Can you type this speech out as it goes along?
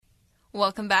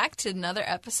Welcome back to another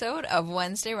episode of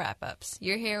Wednesday Wrap-Ups.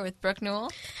 You're here with Brooke Newell.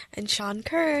 And Sean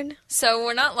Kern. So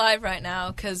we're not live right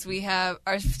now because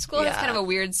our school has kind of a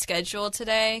weird schedule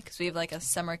today because we have like a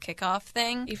summer kickoff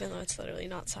thing. Even though it's literally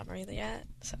not summer yet.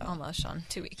 So. Almost, Sean.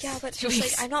 2 weeks. Yeah, but just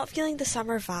like, I'm not feeling the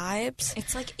summer vibes.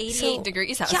 It's like 88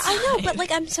 degrees outside. Yeah, I know, but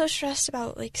like I'm so stressed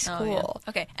about like school. Oh, yeah.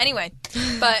 Okay, anyway,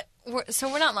 but we're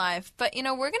not live, but we're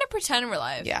going to pretend we're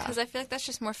live. Yeah. Because I feel like that's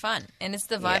just more fun and it's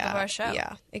the vibe of our show.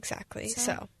 Yeah, exactly.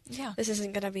 So yeah. This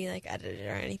isn't going to be like edited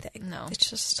or anything. No. It's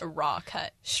just a raw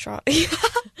cut.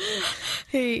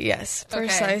 Yes,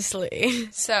 precisely. Okay.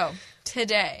 So,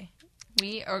 today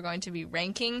we are going to be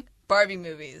ranking Barbie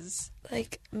movies.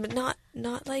 Like not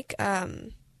like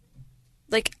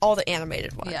all the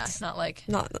animated ones. Yeah, not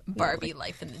Barbie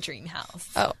Life in the Dream House.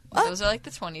 Oh. Those are like the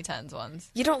 2010s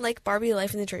ones. You don't like Barbie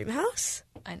Life in the Dream House?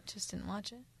 I just didn't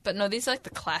watch it. But no, these are like the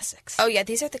classics. Oh yeah,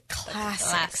 these are the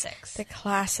classics. The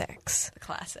classics.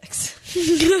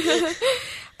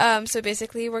 So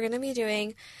basically we're going to be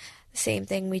doing the same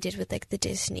thing we did with like the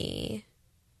Disney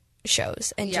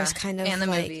shows and just kind of and the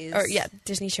like movies. or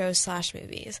Disney shows /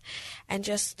 movies and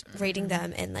just rating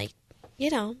them and like,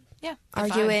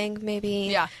 arguing maybe.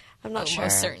 Yeah. I'm not sure.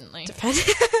 Most certainly. Depending.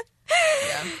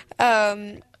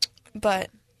 Yeah. But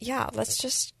yeah, let's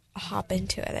just hop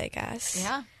into it, I guess.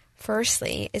 Yeah.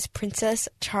 Firstly is Princess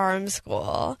Charm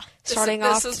School. Starting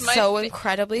off so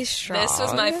incredibly strong. This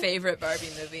was my favorite Barbie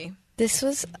movie. This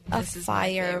was a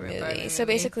fire movie. So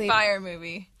basically... Fire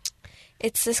movie.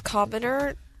 It's this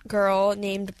commoner girl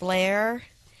named Blair.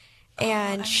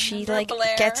 And she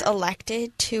gets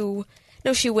elected to...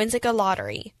 No, she wins like a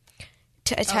lottery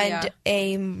to attend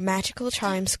a magical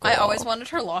charm school. I always wanted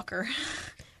her locker.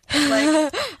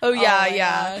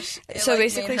 Gosh. So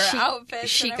basically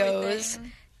she goes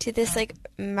to this like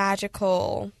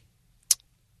magical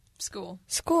school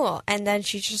and then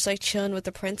she's just like chilling with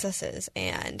the princesses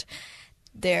and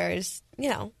there's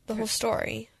the whole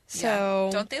story. So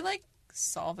don't they like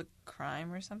solve a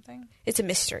crime or something? It's a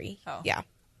mystery. Yeah.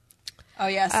 Oh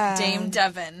yes, Dame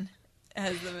Devon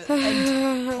has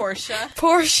Portia.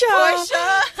 Portia's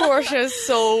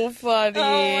so funny.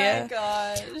 Oh my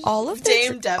gosh. All of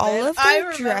their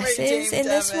dresses in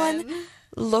this one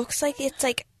looks like it's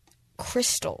like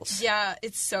crystals. Yeah,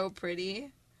 it's so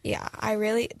pretty. Yeah,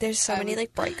 there's so many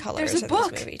like bright colors in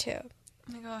this movie too.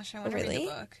 Oh my gosh, I want to read the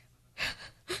book.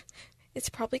 It's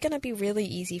probably going to be really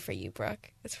easy for you,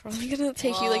 Brooke. It's probably going to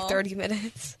take you like 30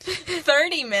 minutes.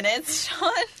 30 minutes,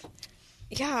 Sean?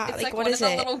 Yeah, it's like what is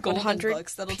it? Little golden 100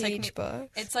 books that'll page take me,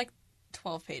 books? It's like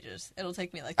 12 pages. It'll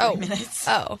take me like 3 minutes.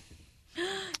 Oh.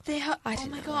 They have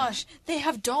gosh, they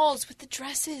have dolls with the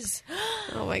dresses.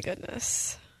 Oh my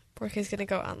goodness. Brooke is going to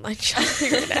go online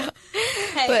shopping right now.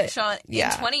 Hey, but, Sean, in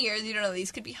 20 years, you don't know,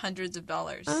 these could be hundreds of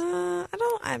dollars.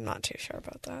 I'm not too sure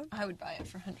about that. I would buy it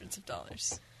for hundreds of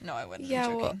dollars. No, I wouldn't.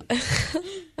 Yeah,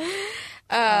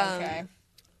 okay.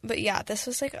 But yeah, this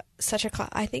was like such a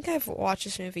I think I've watched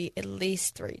this movie at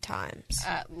least 3 times.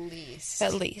 At least.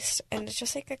 And it's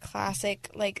just like a classic,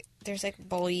 like there's like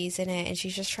bullies in it and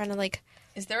she's just trying to like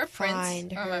Is there a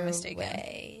prince? Or am I mistaken?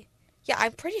 Way. Yeah,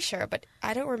 I'm pretty sure, but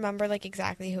I don't remember like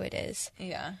exactly who it is.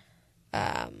 Yeah.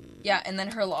 Yeah, and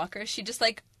then her locker, she just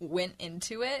like went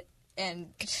into it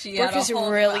and she Brooke is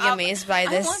really amazed by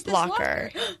this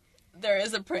locker. There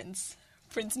is a prince.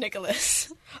 Prince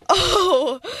Nicholas.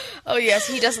 Oh yes,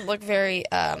 he doesn't look very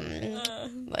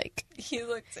like he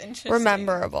looks interesting.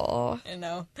 Rememberable. You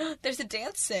know. There's a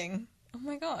dancing. Oh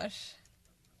my gosh.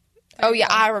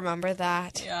 I remember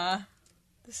that. Yeah.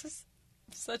 This is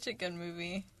such a good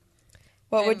movie.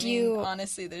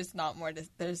 Honestly, there's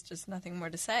just nothing more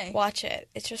to say. Watch it.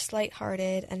 It's just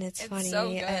lighthearted and it's funny so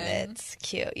good. and it's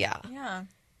cute. Yeah. Yeah.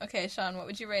 Okay, Sean, what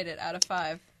would you rate it out of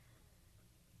 5?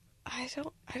 I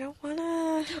don't want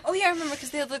to... Oh, yeah, I remember, because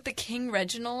they had, like, the King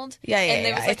Reginald. Yeah. And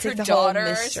there was, like, her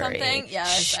daughter or something.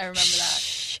 Yes, I remember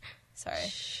that.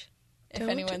 Sorry. If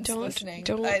anyone's listening.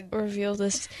 Don't reveal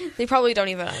this. They probably don't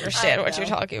even understand what you're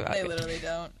talking about. They literally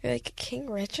don't. You're like,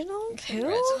 King Reginald? King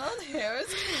Reginald? Who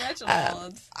is King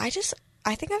Reginald? I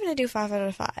think I'm going to do 5 out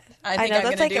of 5. I know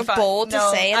that's like a bold to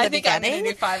say in the beginning. I'm going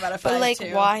to do 5 out of 5, but, like,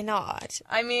 too. why not?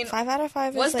 I mean... 5 out of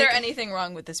 5 Was there anything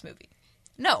wrong with this movie?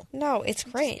 No. No, it's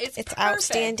great. It's perfect.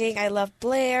 Outstanding. I love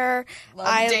Blair.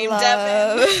 Dame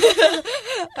love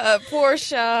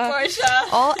Portia.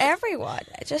 Everyone.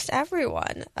 Just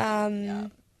everyone. Yeah.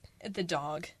 The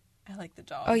dog. I like the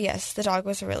dog. Oh, yes. The dog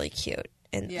was really cute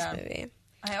in this movie.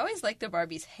 I always like the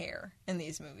Barbie's hair in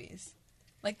these movies.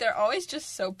 Like, they're always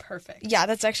just so perfect. Yeah,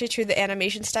 that's actually true. The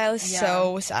animation style is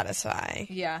so satisfying.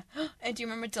 Yeah. And do you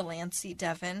remember Delancey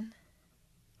Devon?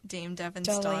 Dame Devon's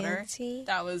daughter.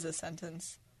 That was a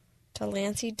sentence.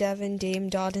 Delancey, Devon, Dame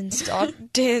Dodden's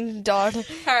daughter.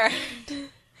 Her.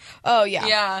 Oh, yeah.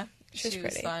 Yeah. She was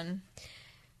pretty. Fun.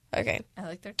 Okay. I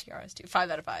like their tiaras, too.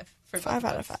 5 out of 5. 5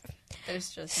 out of 5. There's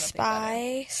just nothing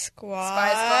Spy better. Squad.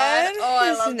 Spy Squad. Oh,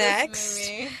 I love next. this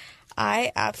movie.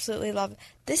 I absolutely love it.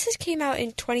 This came out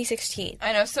in 2016.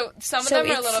 I know. So some of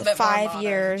them are a little bit more 5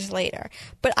 years later.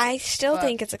 But I still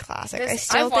think it's a classic.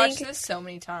 I've watched this so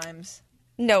many times.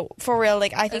 No, for real.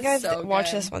 Like, I think I've so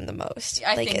watched good. this one the most.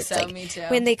 I like, think it's so. like me too.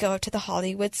 when they go up to the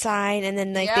Hollywood sign and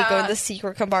then, like, they go in the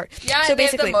secret compartment. Yeah, so and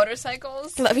basically, they have the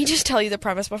motorcycles. Let me just tell you the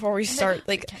premise before we start,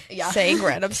 like, saying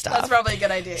random stuff. That's probably a good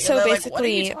idea. So basically, like, what are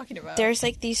you talking about? There's,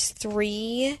 like, these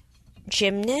 3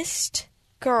 gymnast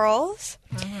girls,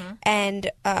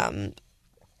 and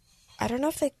I don't know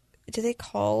if do they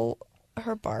call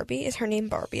her Barbie? Is her name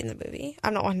Barbie in the movie?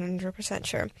 I'm not 100%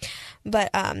 sure. But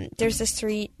there's this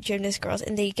 3 gymnast girls,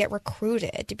 and they get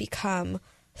recruited to become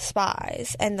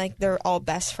spies, and, like, they're all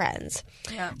best friends.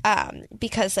 Yeah.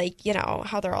 Because, like, you know,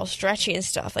 how they're all stretchy and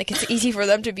stuff. Like, it's easy for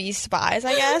them to be spies,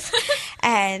 I guess.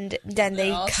 And then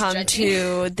they come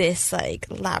to this, like,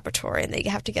 laboratory, and they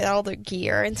have to get all their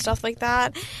gear and stuff like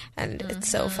that. And it's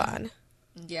so fun.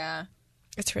 Yeah.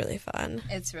 It's really fun.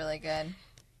 It's really good.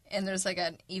 And there's, like,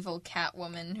 an evil cat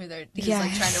woman who's like,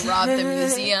 trying to rob the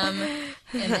museum,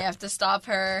 and they have to stop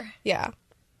her. Yeah.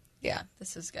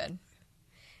 This is good.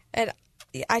 And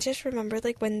I just remember,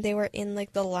 like, when they were in,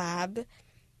 like, the lab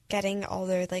getting all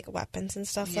their, like, weapons and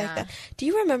stuff like that. Do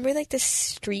you remember, like, the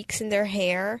streaks in their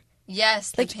hair?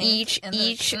 Yes. Like, each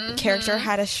character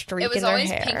had a streak in their hair. It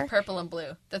was always pink, purple, and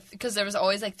blue. Because there was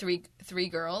always, like, three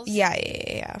girls.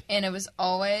 Yeah. And it was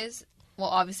always... Well,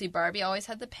 obviously, Barbie always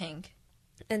had the pink.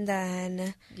 And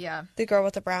then the girl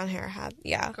with the brown hair had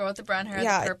girl with the brown hair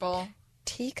had the purple.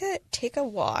 Take a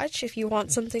watch if you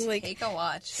want something like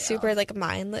super like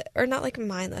mindless, or not like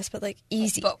mindless, but like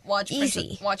easy. But watch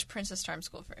easy. Watch Princess Charm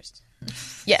School first.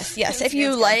 Yes. if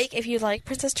you like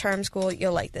Princess Charm School,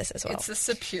 you'll like this as well. It's a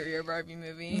superior Barbie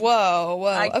movie.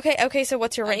 Whoa. Okay. So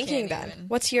what's your ranking then? Even.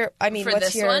 What's your? I mean, for what's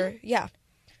this your? One? Yeah.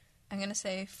 I'm gonna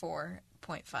say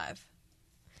 4.5.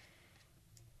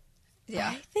 Yeah.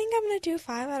 I think I'm going to do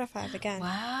 5 out of 5 again.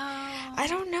 Wow. I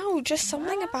don't know. Just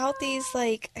something about these,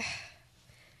 like...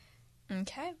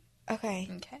 Okay.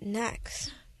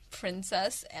 Next.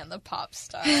 Princess and the Pop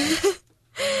Star.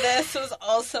 This was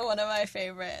also one of my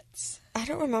favorites. I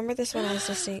don't remember this one. I was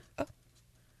just saying... Oh.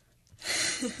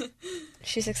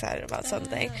 She's excited about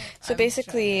something. So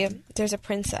basically, there's a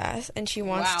princess, and she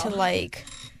wants to, like...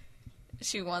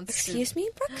 She wants Excuse me,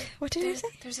 Brooke? What did you say?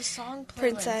 There's a song playlist.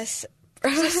 Princess...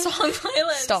 There's a song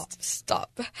playlist.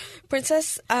 Stop.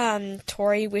 Princess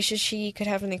Tori wishes she could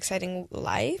have an exciting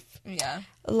life. Yeah.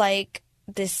 Like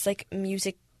this like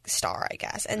music star, I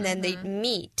guess. And then they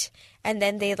meet, and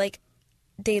then they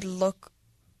look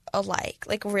alike,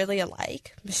 like really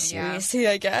alike. Mysteriously,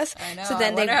 I guess. I know. So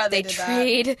then they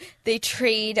trade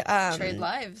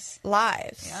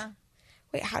lives. Yeah.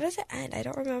 Wait, how does it end? I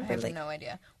don't remember. I have no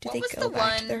idea. Do they go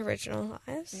back to their original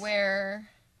lives? Where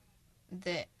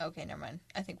okay, never mind.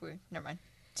 Never mind.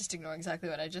 Just ignore exactly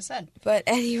what I just said. But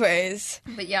anyways.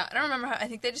 But yeah, I don't remember how, I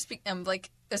think they just, like,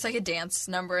 there's like a dance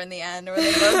number in the end where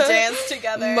they both dance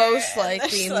together. Most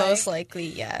likely,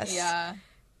 yes. Yeah.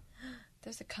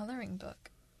 There's a coloring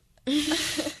book. I'm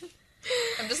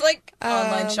just like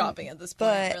online shopping at this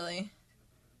point, really.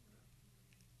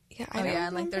 Yeah, I don't remember.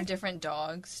 And like they're different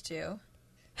dogs too.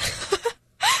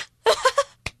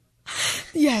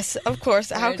 Yes, of course.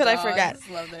 How could I forget?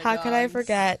 How could I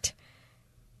forget?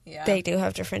 Yeah. They do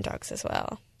have different dogs as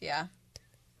well. Yeah.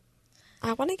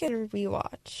 I want to get a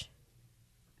rewatch.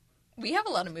 We have a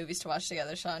lot of movies to watch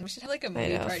together, Sean. We should have like a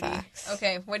movie party. Facts.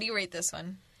 Okay, what do you rate this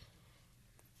one?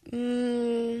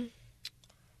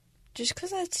 Just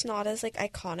because it's not as like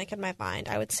iconic in my mind,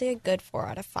 I would say a good 4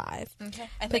 out of 5. Okay.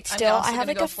 But still, I have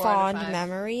like a fond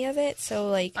memory of it, so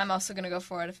like I'm also gonna go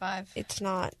 4 out of 5. It's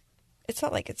not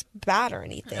like it's bad or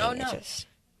anything. Oh, no. It just...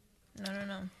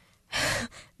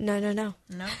 No.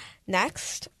 No.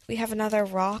 Next, we have another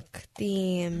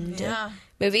rock-themed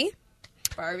movie.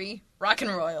 Barbie. Rock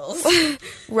and Royals.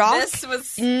 Rock. This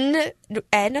was... N'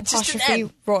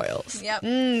 Royals. Yep.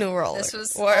 Royals.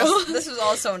 This was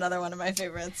also another one of my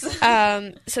favorites.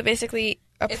 So basically,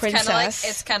 princess.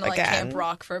 It's kind of like Camp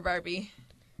Rock for Barbie.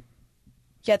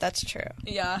 Yeah, that's true.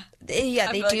 Yeah.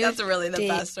 Yeah, they do. That's really the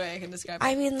best way I can describe it.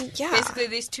 I mean, yeah. Basically,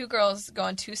 these two girls go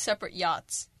on 2 separate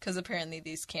yachts because apparently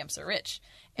these camps are rich.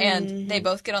 And they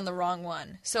both get on the wrong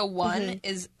one. So one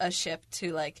is a ship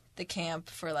to, like, the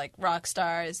camp for, like, rock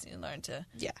stars. You learn to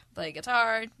play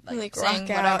guitar, like sing, rock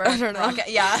out. whatever. I don't know.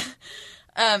 Yeah.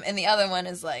 And the other one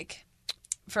is, like,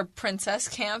 for princess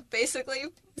camp, basically,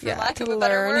 for lack of a to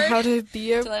better word. learn how to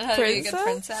be a to learn how princess. to be a good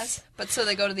princess. But so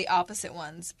they go to the opposite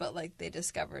ones, but, like, they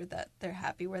discover that they're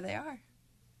happy where they are.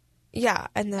 Yeah,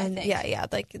 and then,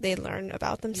 like, they learn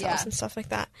about themselves and stuff like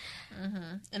that.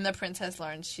 Mm-hmm. And the princess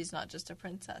learns she's not just a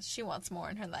princess. She wants more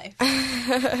in her life.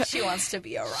 She wants to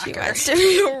be a rocker. She wants to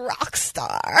be a rock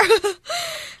star.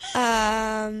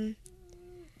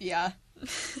 Yeah.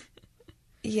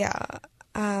 Yeah.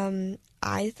 I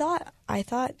thought...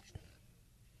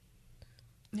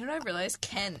 You know what I realized?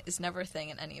 Ken is never a thing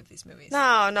in any of these movies.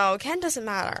 No, Ken doesn't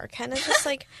matter. Ken is just,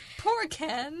 like... Poor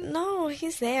Ken. No,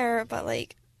 he's there, but,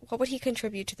 like... What would he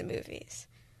contribute to the movies?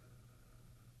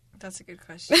 That's a good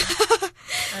question.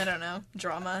 I don't know.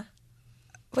 Drama.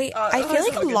 Wait, I feel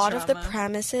like a lot of the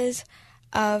premises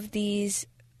of these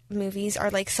movies are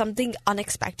like something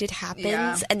unexpected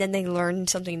happens and then they learn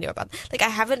something new about it. Like I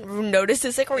haven't noticed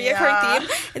this like recurring theme,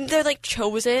 and they're like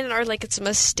chosen or like it's a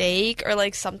mistake or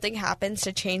like something happens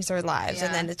to change their lives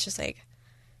and then it's just like,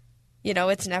 you know,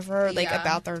 it's never like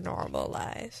about their normal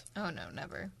lives. Oh no,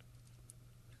 never.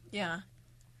 Yeah.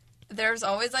 There's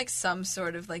always, like, some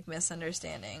sort of, like,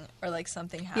 misunderstanding or, like,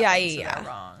 something happens that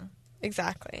wrong.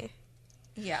 Exactly.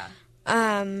 Yeah.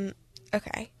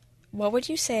 Okay. What would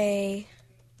you say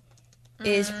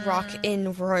is Rock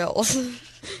in Royals?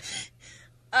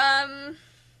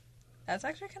 That's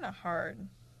actually kind of hard.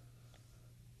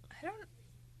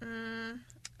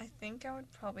 I think I would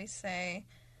probably say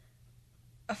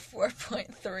a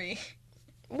 4.3.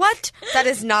 What? That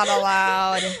is not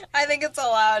allowed. I think it's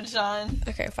allowed, Sean.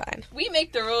 Okay, fine. We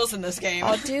make the rules in this game.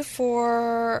 I'll do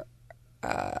 4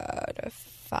 to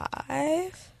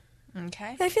 5.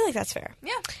 Okay. I feel like that's fair.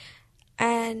 Yeah.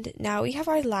 And now we have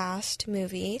our last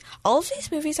movie. All of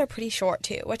these movies are pretty short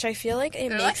too, which I feel like it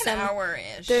makes like an them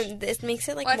hour-ish. It makes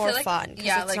it like more fun.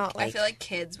 Yeah, it's like, not, like I feel like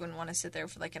kids wouldn't want to sit there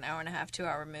for like an hour and a half,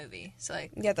 2-hour movie. So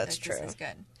like that's true. This is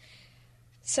good.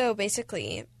 So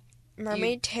basically,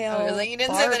 Mermaid Tail. Oh, you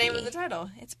didn't Barbie. say the name of the title.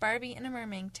 It's Barbie in a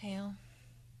Mermaid Tail.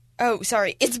 Oh,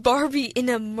 sorry. It's Barbie in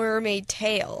a Mermaid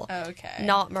Tail. Okay.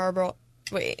 Not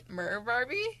Wait.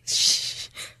 Barbie? Shh.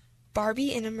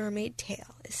 Barbie in a Mermaid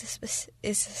Tail is a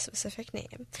specific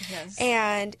name. Yes.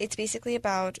 And it's basically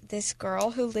about this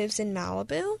girl who lives in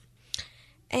Malibu.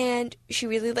 And she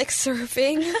really likes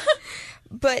surfing.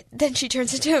 But then she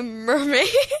turns into a mermaid.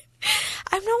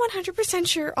 I'm not 100%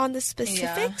 sure on the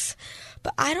specifics.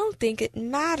 But I don't think it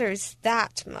matters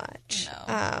that much.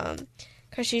 No.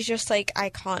 Because she's just, like,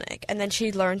 iconic. And then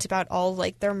she learns about all,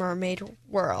 like, their mermaid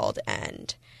world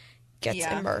and gets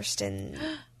immersed in...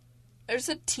 There's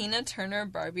a Tina Turner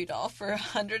Barbie doll for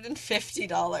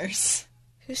 $150.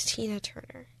 Who's Tina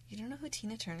Turner? You don't know who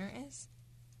Tina Turner is?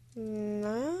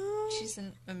 No. She's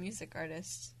a music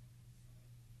artist.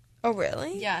 Oh,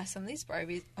 really? Yeah, some of these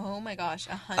Barbies... Oh, my gosh.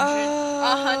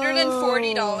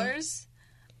 $140?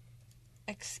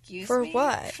 Excuse me? For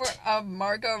what? For a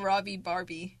Margot Robbie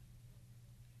Barbie.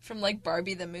 From, like,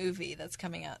 Barbie the movie that's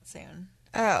coming out soon.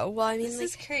 Oh, well, I mean, this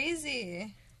is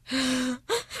crazy. We're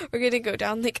gonna go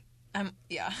down, like...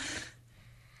 Yeah.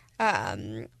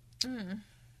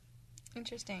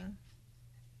 Interesting.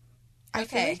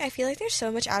 I feel like there's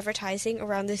so much advertising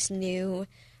around this new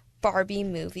Barbie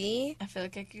movie. I feel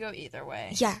like it could go either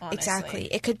way. Yeah, honestly. Exactly.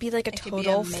 It could be like a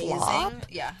total flop.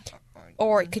 Yeah.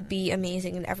 Or it could be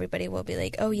amazing and everybody will be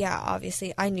like, oh yeah,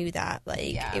 obviously I knew that.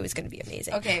 Like, it was going to be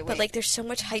amazing. Okay, wait. But like there's so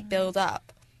much hype build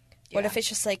up. Yeah. What if it's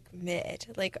just like mid?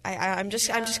 Like I'm just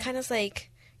kind of like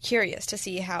curious to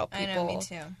see how people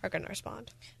are going to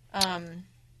respond.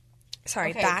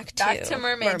 Sorry, okay, back to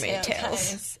Mermaid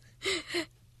Tales.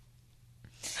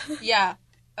 Yeah.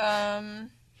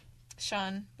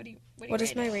 Sean, what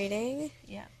is my rating?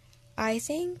 Yeah. I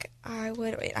think I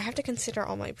would... Wait, I have to consider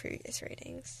all my previous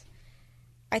ratings.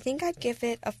 I think I'd give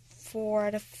it a 4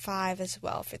 out of 5 as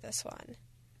well for this one.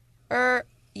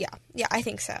 Yeah, I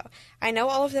think so. I know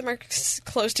all of them are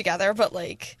close together, but,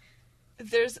 like...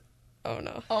 There's... Oh,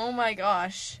 no. Oh, my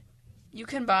gosh. You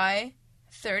can buy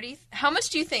 30... How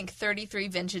much do you think 33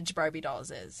 vintage Barbie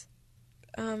dolls is?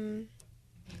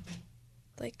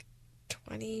 Like...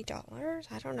 $20?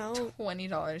 I don't know.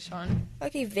 $20, Sean.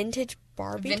 Okay, vintage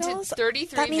Barbie dolls?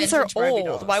 33 that means vintage they're Barbie old.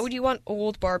 dolls. Why would you want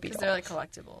old Barbie dolls? Because they're like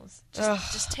collectibles.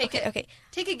 Just take it. Okay.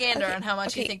 Take a gander on how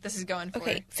much you think this is going for.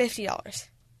 Okay, $50.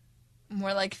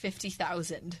 More like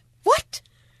 $50,000. What?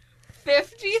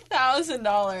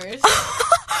 $50,000.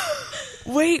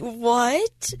 Wait,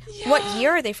 what? Yeah. What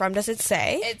year are they from? Does it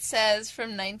say? It says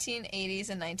from 1980s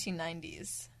and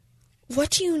 1990s. What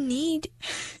do you need?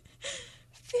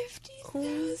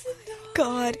 $50,000.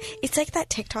 God, it's like that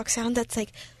TikTok sound that's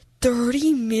like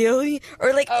 30 million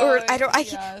or like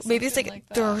maybe it's like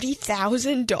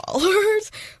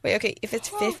 $30,000. Wait, okay, if it's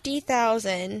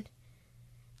 50,000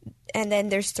 and then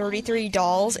there's 33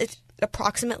 dolls, it's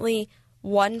approximately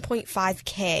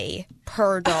 1.5K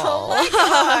per doll. Oh my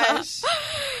gosh.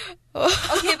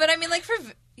 Okay, but I mean, like,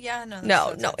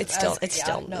 it's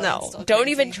still don't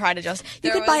even try to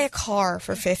you could buy a car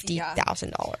for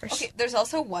 $50,000. Okay, there's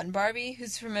also one Barbie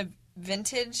who's from a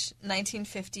vintage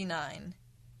 1959.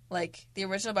 Like, the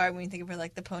original Barbie, when you think of her,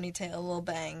 like, the ponytail, little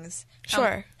bangs.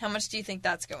 Sure. How much do you think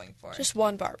that's going for? Just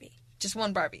one Barbie. Just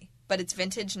one Barbie. But it's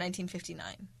vintage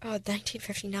 1959. Oh,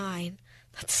 1959.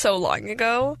 That's so long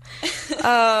ago.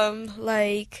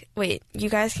 Wait, you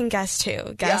guys can guess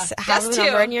too. Have a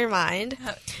number in your mind.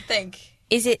 Think.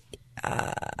 Is it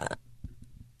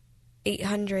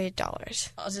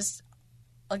 $800?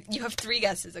 You have 3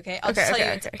 guesses, okay? I'll just tell you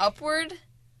it's upward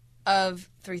of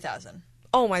 3,000.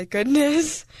 Oh my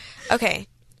goodness. Okay.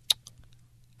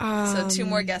 So 2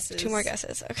 more guesses. 2 more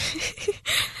guesses. Okay.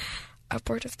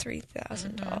 Upward of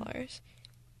 $3,000.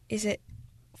 Is it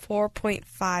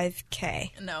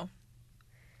 4.5K? No.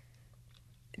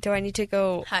 Do I need to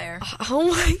go higher? Oh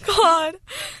my god.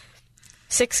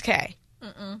 6K.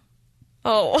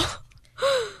 Oh.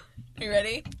 You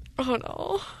ready? Oh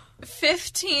no.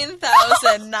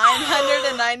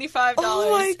 $15,995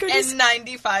 oh my goodness. and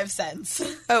 95 cents.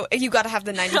 Oh, you gotta have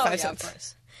the 95 cents. Yeah, of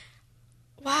course.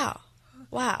 Wow.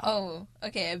 Oh,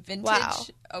 okay, a vintage. Wow.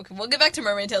 Okay, we'll get back to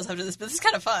Mermaid Tales after this, but this is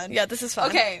kind of fun. Yeah, this is fun.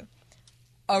 Okay.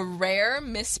 A rare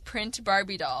misprint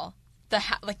Barbie doll. The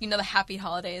Happy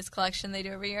Holidays collection they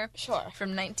do every year? Sure.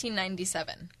 From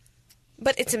 1997.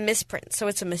 But it's a misprint, so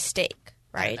it's a mistake,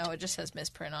 right? No, it just says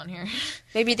misprint on here.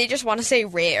 Maybe they just want to say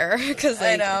rare. Cause,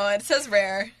 I know, it says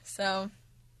rare, so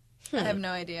I have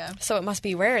no idea. So it must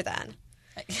be rare then.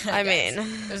 I mean.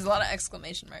 There's a lot of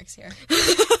exclamation marks here.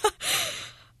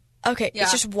 Okay, yeah.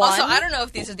 It's just one. Also, I don't know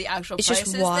if these are the actual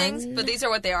prices things, but these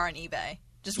are what they are on eBay.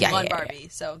 Just one Barbie.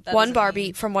 So that one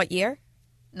Barbie from what year?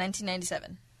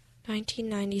 1997.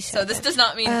 1997. So this does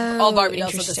not mean all Barbie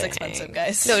dolls are this expensive,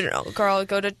 guys. No, girl,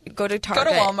 go to Target. Go to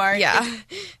Walmart. Yeah.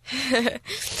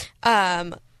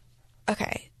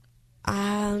 Okay.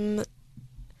 9K.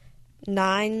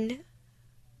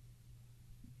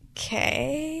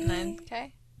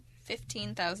 9K.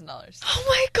 $15,000. Oh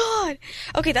my god.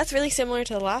 Okay, that's really similar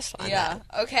to the last one. Yeah. Then.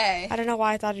 Okay. I don't know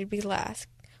why I thought it'd be less.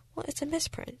 Well, it's a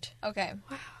misprint. Okay.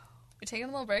 Wow. We're taking a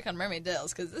little break on Mermaid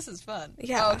Tales because this is fun.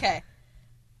 Yeah. Oh, okay.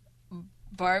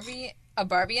 A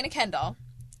Barbie and a Ken doll.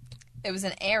 It was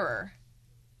an error.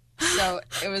 So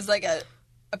it was like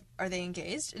are they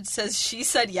engaged? It says she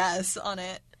said yes on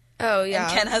it. Oh, yeah.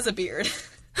 And Ken has a beard.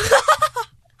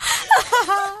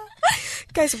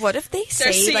 Guys, what if they say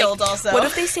they're sealed also. What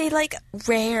if they say like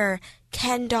rare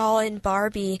Ken doll and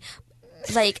Barbie,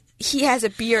 like he has a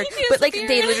beard, but like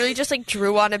they literally just like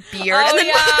drew on a beard. Oh, and then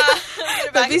yeah.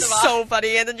 That'd be so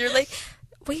funny. And then you're like,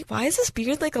 wait, why is this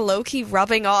beard like low key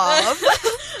rubbing off?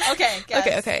 Okay.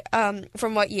 Guess. Okay.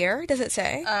 From what year does it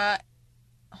say?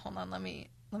 Hold on. Let me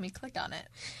click on it.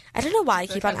 I don't know why I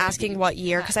keep on asking what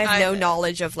year because I have no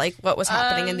knowledge of like what was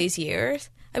happening in these years.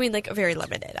 I mean, like very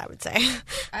limited, I would say.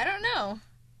 I don't know.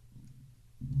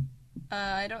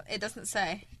 It doesn't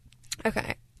say.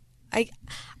 Okay.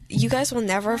 You guys will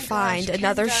never find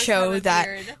another show that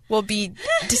will be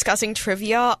discussing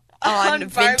trivia on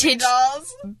vintage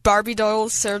Barbie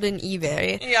dolls sold in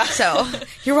eBay. Yeah. So,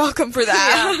 you're welcome for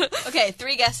that. Yeah. Okay,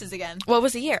 3 guesses again. What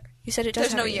was the year? You said it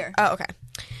doesn't There's no have year. Oh, okay.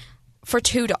 For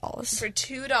 $2. For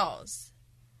 $2.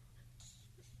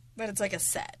 But it's like a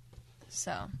set.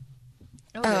 So.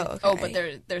 Okay. Oh, but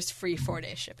there's free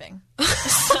 4-day shipping.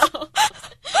 So,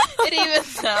 it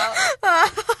evens out.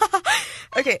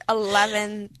 Okay,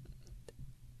 11K.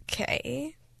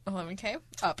 11K?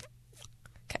 Up.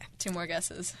 Okay. 2 more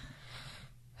guesses.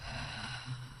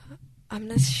 I'm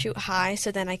going to shoot high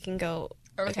so then I can go...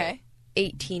 Okay.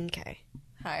 18K.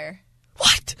 Higher.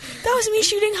 What? That was me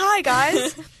shooting high,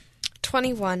 guys.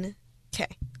 21K.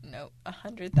 Nope.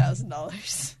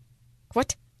 $100,000.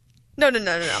 What? No.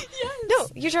 Yes. No,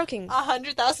 you're joking.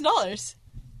 $100,000.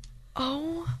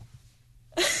 Oh.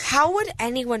 How would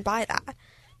anyone buy that?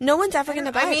 No one's ever going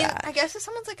to buy that. I guess if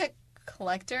someone's like a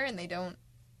collector and they don't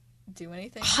do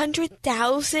anything.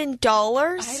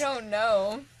 $100,000? I don't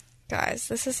know. Guys,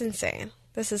 this is insane.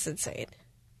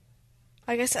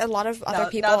 I guess a lot of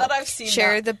other people that I've seen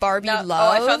share the Barbie love.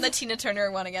 Oh, I found the Tina Turner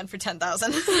one again for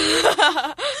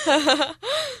 $10,000.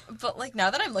 But like now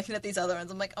that I'm looking at these other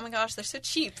ones, I'm like, oh my gosh, they're so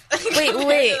cheap.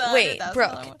 Wait,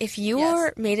 Brooke. If you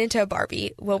were made into a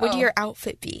Barbie, what would your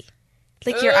outfit be?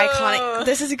 Like your iconic...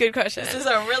 This is a good question. This is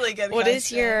a really good question. What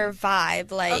is your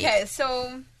vibe like? Okay,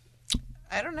 so...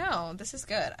 I don't know. This is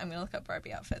good. I'm going to look up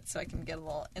Barbie outfits so I can get a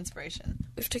little inspiration.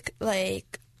 We have to,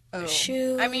 like,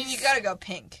 shoes. I mean, you got to go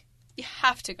pink. You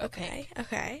have to go pink.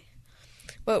 Okay.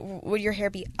 But would your hair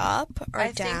be up or down?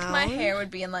 I think my hair would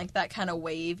be in, like, that kind of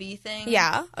wavy thing.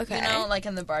 Yeah, okay. You know, like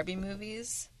in the Barbie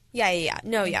movies. Yeah.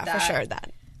 No, yeah, for sure.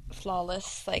 That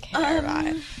flawless, like, hair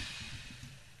vibe.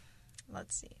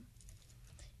 Let's see.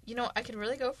 You know, I could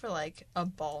really go for, like, a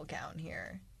ball gown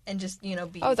here. And just, you know,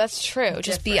 be... Oh, that's true. Different.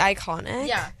 Just be iconic?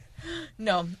 Yeah.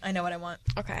 No, I know what I want.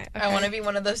 Okay. I want to be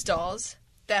one of those dolls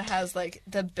that has, like,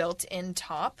 the built-in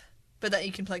top, but that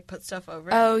you can, like, put stuff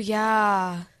over. Oh,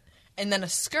 yeah. And then a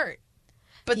skirt.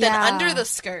 But then under the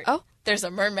skirt, there's a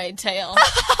mermaid tail.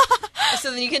 So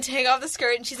then you can take off the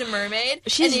skirt and she's a mermaid.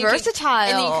 She's versatile.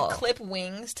 And then you can clip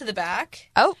wings to the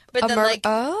back. Oh. But then, like...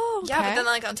 Oh, okay. Yeah, but then,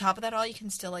 like, on top of that all, you can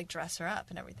still, like, dress her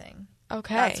up and everything.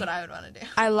 Okay. That's what I would want to do.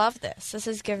 I love this. This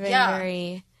is giving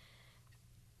very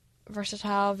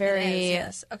versatile, very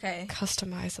yes. Okay.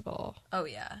 customizable. Oh,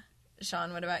 yeah.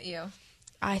 Sean, what about you?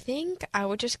 I think I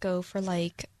would just go for,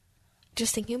 like,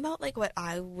 just thinking about, like, what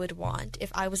I would want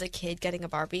if I was a kid getting a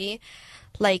Barbie.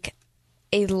 Like,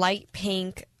 a light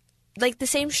pink, like, the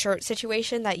same shirt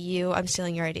situation that I'm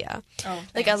stealing your idea. Oh,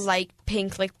 thanks. Like, a light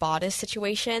pink, like, bodice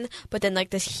situation, but then, like,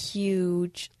 this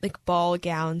huge, like, ball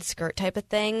gown skirt type of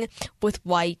thing with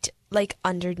white, like,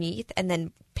 underneath, and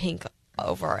then pink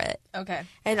over it. Okay.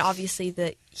 And obviously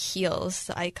the heels,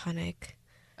 the iconic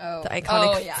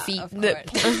feet,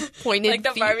 the pointed like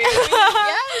the feet. Barbie movie.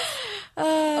 Yes.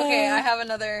 Okay, I have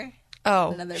another.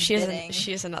 She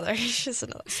has another.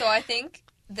 So I think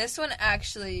this one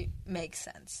actually makes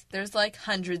sense. There's like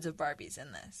hundreds of Barbies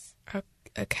in this.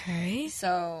 Okay.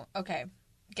 So,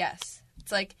 guess.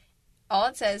 It's like, all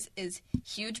it says is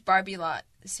huge Barbie lot,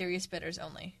 serious bidders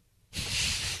only.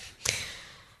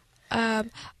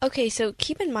 Okay, so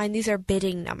keep in mind these are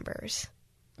bidding numbers.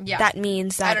 Yeah. That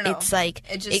means that it's like,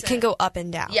 it can go up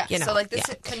and down. Yeah, you know? so like this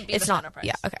couldn't be the final price.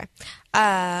 Yeah, okay.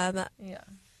 Yeah.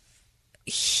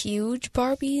 Huge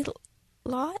Barbie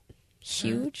lot?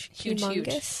 Huge? Humongous?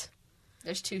 Huge.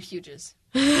 There's two huges.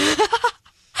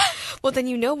 Well, then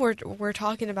you know we're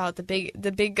talking about the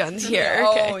big guns here.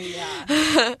 Oh,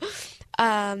 okay.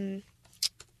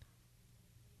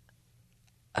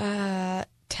 yeah.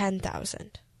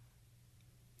 10,000.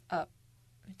 Up.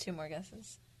 Two more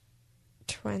guesses.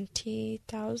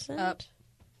 20,000? Up.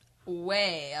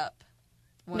 Way up.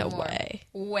 No way.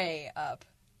 Way up.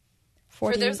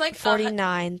 40, there's like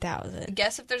 49,000.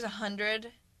 Guess if there's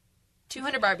 200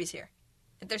 Barbies here.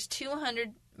 If there's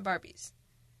 200 Barbies.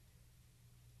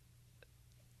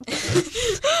 How am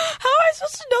I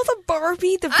supposed to know the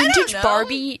vintage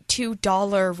Barbie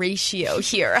 $2 ratio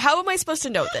here? How am I supposed to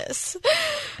know this?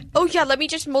 Oh yeah, let me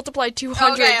just multiply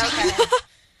 200. Okay.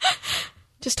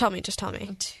 Just tell me.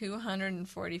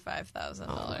 $245,000.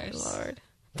 Oh my Lord.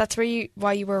 That's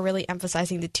why you were really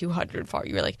emphasizing the 200 part.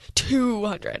 You were like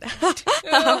 200.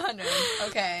 200.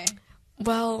 Okay.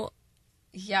 Well,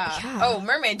 yeah. Oh,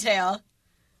 Mermaid Tail.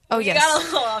 Oh, we yes. got a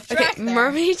little off track there.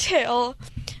 Mermaid Tail.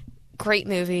 Great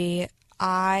movie.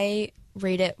 I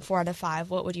rate it 4 out of 5.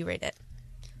 What would you rate it?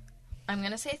 I'm going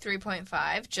to say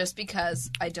 3.5 just because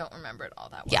I don't remember it all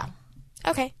that well. Yeah.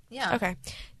 Okay. Yeah. Okay.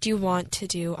 Do you want to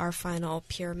do our final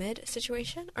pyramid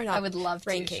situation or not? I would love to,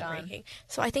 ranking.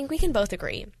 So I think we can both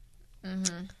agree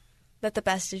that the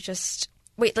best is just...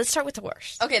 Wait, let's start with the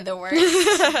worst. Okay, the worst.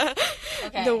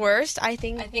 Okay. The worst, I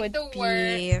think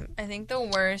the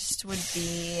worst would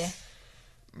be...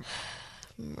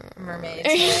 Mermaid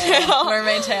Tail.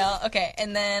 Mermaid Tail. Okay,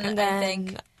 and then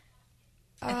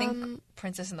I think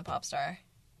Princess and the Pop Star.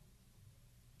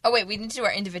 Oh, wait, we need to do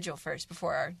our individual first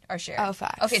before our share. Oh,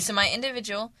 facts. Okay, so my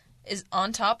individual is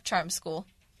on top Charm School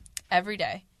every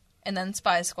day, and then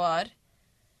Spy Squad,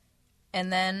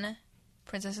 and then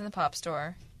Princess and the Pop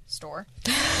Star,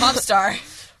 Pop Star,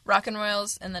 Rockin'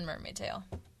 Royals, and then Mermaid Tail.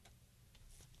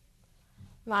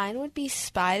 Mine would be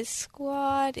Spy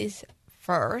Squad is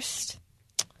first.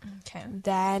 Okay.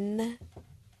 Then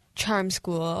Charm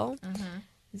School.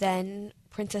 Then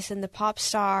Princess and the Pop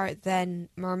Star. Then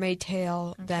Mermaid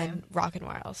Tail. Okay. Then Rockin'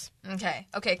 Royals. Okay.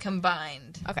 Okay,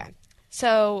 combined. Okay.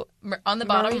 So on the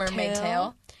bottom, Mermaid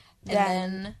Tail. And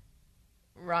then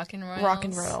Rockin' Royals.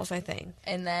 Rockin' Royals, I think.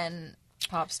 And then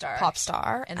Pop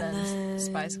Star. And then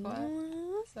Spy Squad.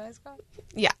 Spy Squad?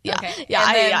 Yeah. Okay.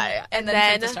 Yeah. And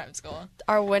then Princess Charm School.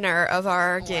 Our winner of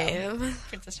our game.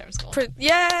 Princess Charm School.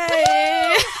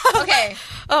 Yay! Okay.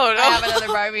 Oh, no. I have another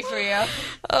Barbie for you.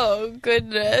 Oh,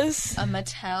 goodness. A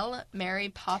Mattel Mary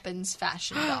Poppins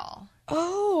fashion doll.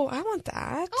 Oh, I want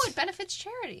that. Oh, it benefits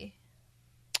charity.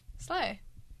 Slay.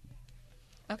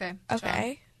 Okay.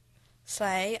 Okay.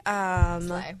 Slay.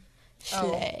 Slay.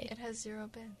 Slay. It has 0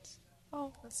 bins.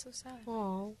 Oh. That's so sad.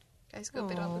 Oh. Guys, go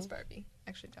bid on this Barbie.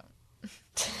 Actually, don't.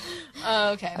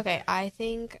 Okay. Okay, I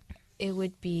think it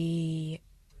would be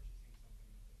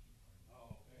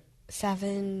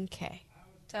 $7,000.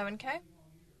 7K?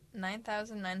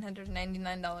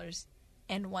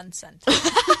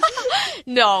 $9,999.01.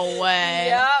 No way.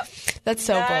 Yep. That's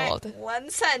so bold. 1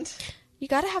 cent. You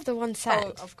gotta have the 1 cent.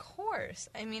 Oh, of course.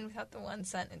 I mean, without the 1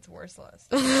 cent, it's worthless.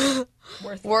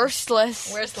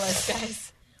 Worthless. Worthless,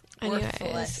 guys. Anyways,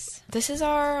 Worthless. this is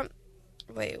our...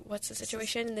 Wait, what's the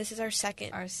situation? This is our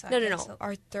second... Our second. No.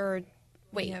 Our third...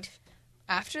 Wait.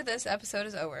 After this episode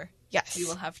is over, yes, we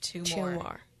will have two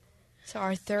more. So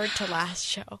our third to last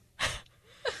show.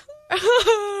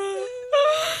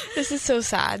 This is so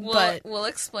sad, but... We'll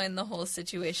explain the whole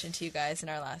situation to you guys in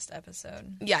our last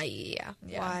episode. Yeah.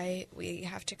 Why we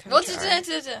have to come We'll just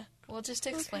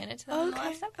explain it to them in the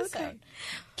last episode. Okay.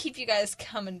 Keep you guys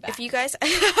coming back. If you guys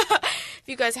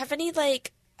have any,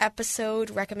 like, episode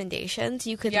recommendations,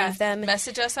 you could leave them...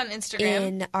 Message us on Instagram.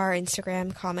 In our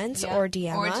Instagram comments or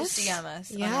DM us. Or just DM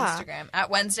us on Instagram. At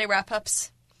Wednesday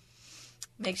Wrap-Ups.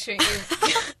 Make sure you...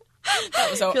 That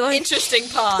was an interesting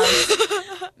pause.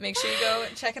 Make sure you go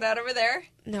check it out over there.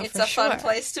 No, it's a fun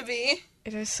place to be.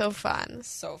 It is so fun.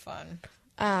 So fun.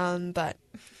 But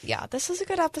yeah, this was a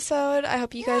good episode. I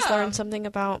hope you guys learned something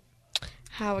about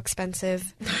how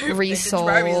expensive resold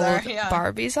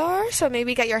Barbies are. So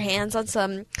maybe get your hands on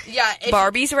some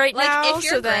Barbies right now. If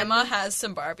your grandma has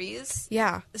some Barbies,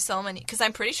 so many. Because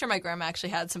I'm pretty sure my grandma actually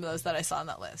had some of those that I saw on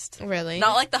that list. Really?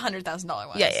 Not like the $100,000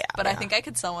 ones. Yeah. But I think I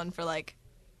could sell one for like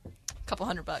couple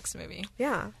 $100 maybe.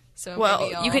 Yeah. So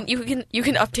well, you can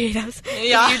update us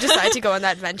if you decide to go on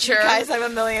that venture. Guys, I'm a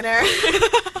millionaire.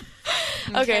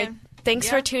 Okay. Thanks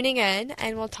for tuning in,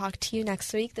 and we'll talk to you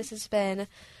next week. This has been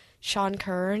Sean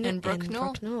Kern and Brooke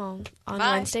Newell on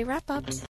Wednesday Wrap-Ups.